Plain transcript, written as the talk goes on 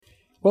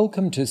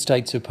Welcome to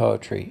States of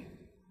Poetry.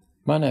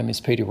 My name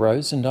is Peter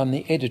Rose and I'm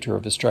the editor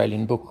of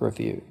Australian Book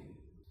Review.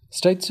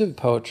 States of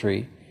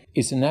Poetry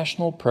is a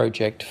national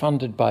project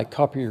funded by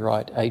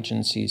Copyright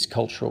Agency's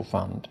Cultural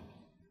Fund.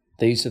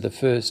 These are the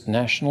first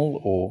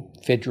national or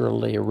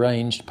federally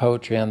arranged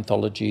poetry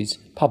anthologies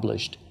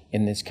published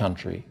in this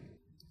country.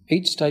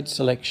 Each state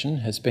selection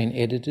has been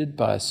edited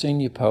by a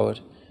senior poet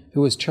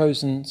who has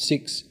chosen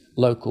 6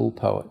 local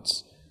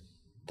poets.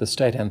 The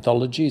state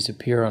anthologies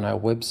appear on our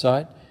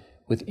website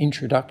with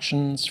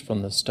introductions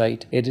from the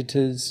state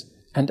editors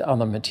and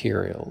other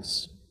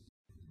materials.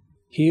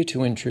 Here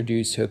to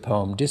introduce her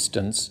poem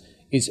Distance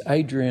is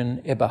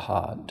Adrienne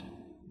Eberhard.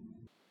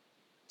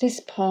 This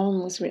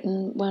poem was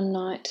written one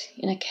night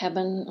in a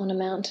cabin on a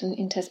mountain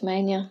in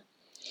Tasmania.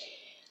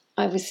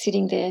 I was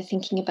sitting there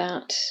thinking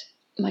about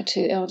my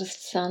 2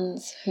 eldest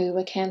sons who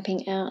were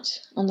camping out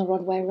on the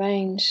Rodway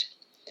Range,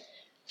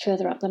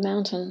 further up the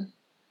mountain.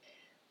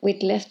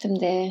 We'd left them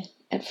there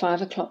at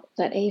 5 o'clock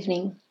that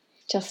evening,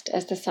 just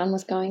as the sun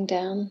was going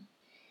down,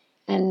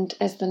 and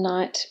as the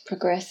night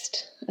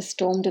progressed, a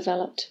storm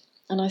developed,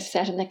 and I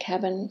sat in the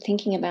cabin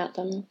thinking about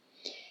them,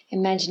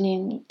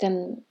 imagining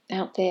them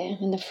out there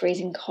in the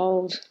freezing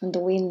cold and the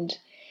wind,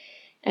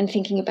 and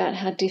thinking about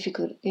how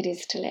difficult it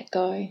is to let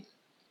go.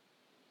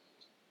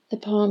 The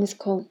poem is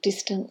called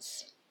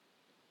Distance,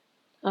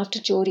 after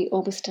Geordie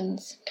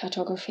Orbiston's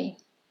cartography.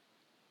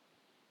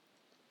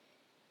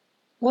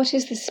 What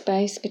is the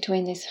space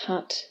between this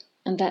hut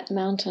and that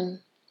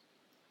mountain,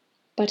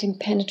 but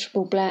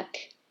impenetrable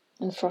black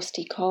and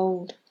frosty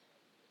cold?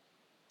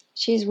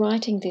 She is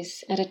writing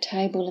this at a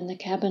table in the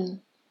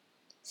cabin,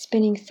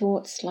 spinning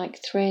thoughts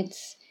like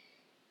threads,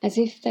 as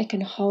if they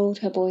can hold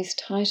her boys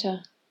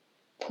tighter,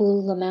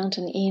 pull the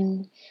mountain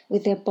in,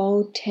 with their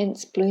bold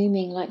tents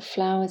blooming like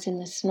flowers in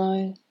the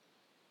snow.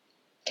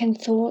 Can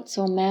thoughts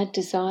or mad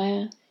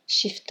desire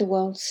shift the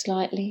world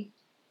slightly,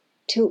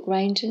 tilt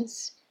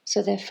ranges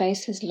so their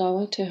faces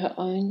lower to her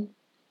own?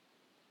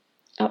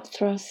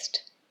 Upthrust,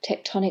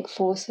 tectonic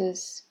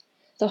forces,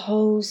 the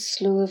whole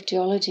slew of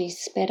geology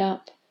sped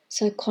up,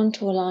 so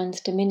contour lines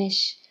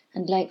diminish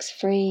and lakes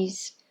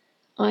freeze,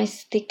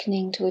 ice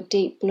thickening to a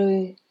deep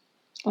blue,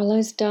 while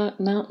those dark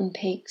mountain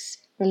peaks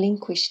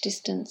relinquish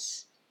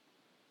distance,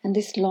 and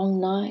this long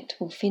night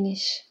will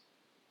finish.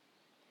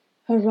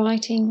 Her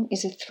writing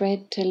is a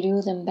thread to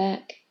lure them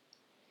back,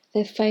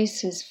 their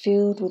faces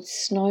filled with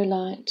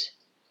snowlight,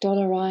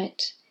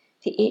 dolerite,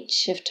 the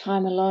itch of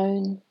time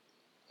alone,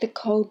 the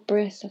cold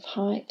breath of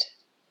height.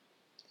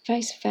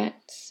 Face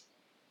facts.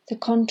 The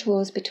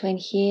contours between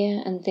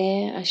here and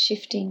there are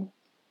shifting.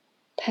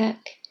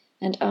 Pack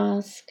and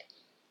ask,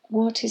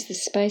 what is the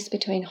space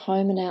between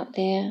home and out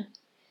there,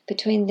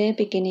 between their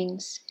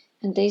beginnings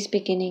and these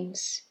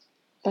beginnings,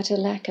 but a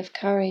lack of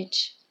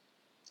courage?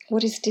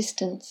 What is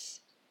distance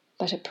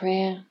but a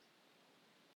prayer?